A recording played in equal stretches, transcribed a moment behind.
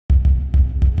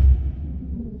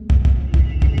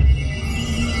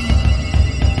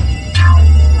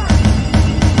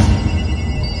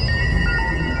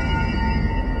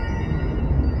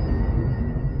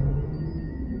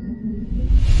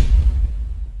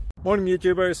Morning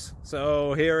YouTubers.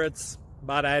 So here it's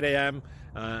about 8 a.m.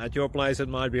 At your place it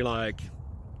might be like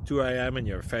 2 a.m. and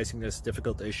you're facing this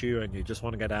difficult issue and you just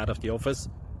want to get out of the office.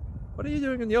 What are you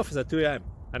doing in the office at 2 a.m.?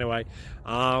 Anyway,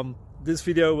 this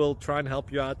video will try and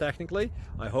help you out technically.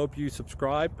 I hope you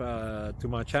subscribe to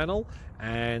my channel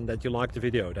and that you like the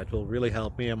video. That will really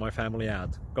help me and my family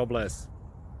out. God bless.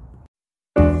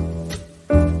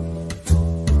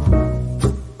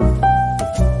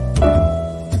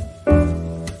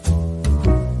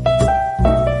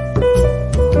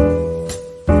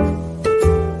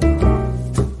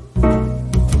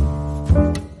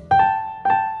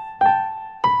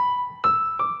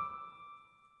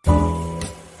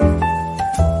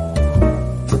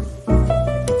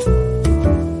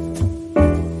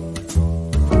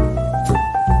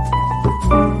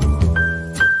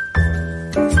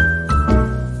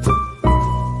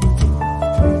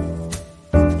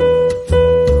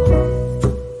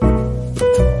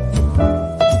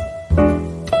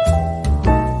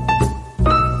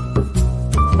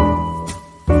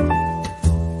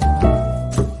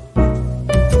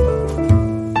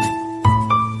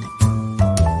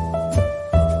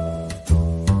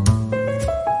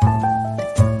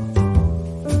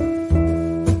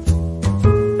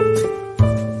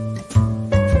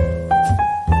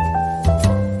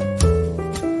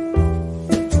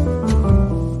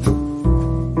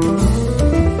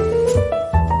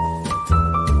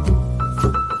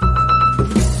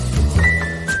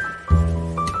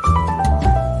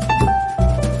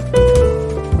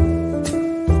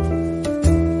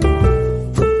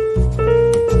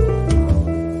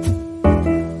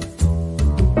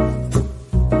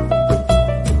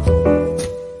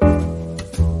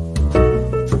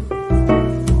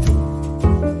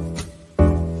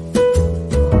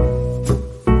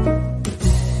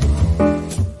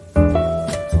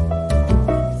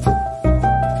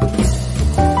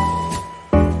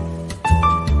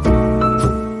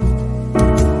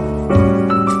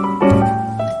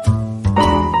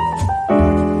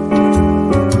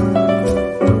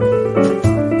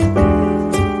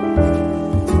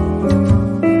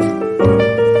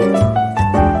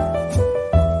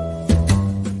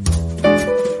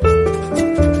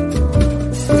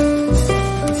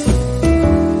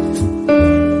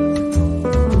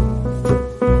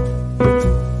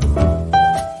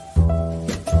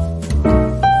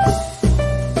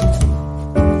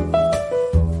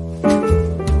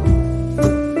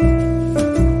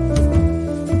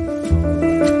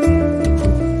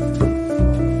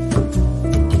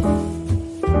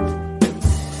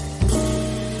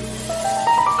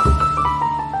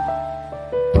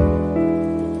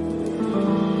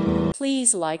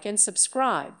 Please like and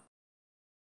subscribe.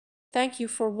 Thank you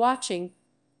for watching.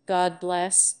 God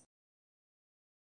bless.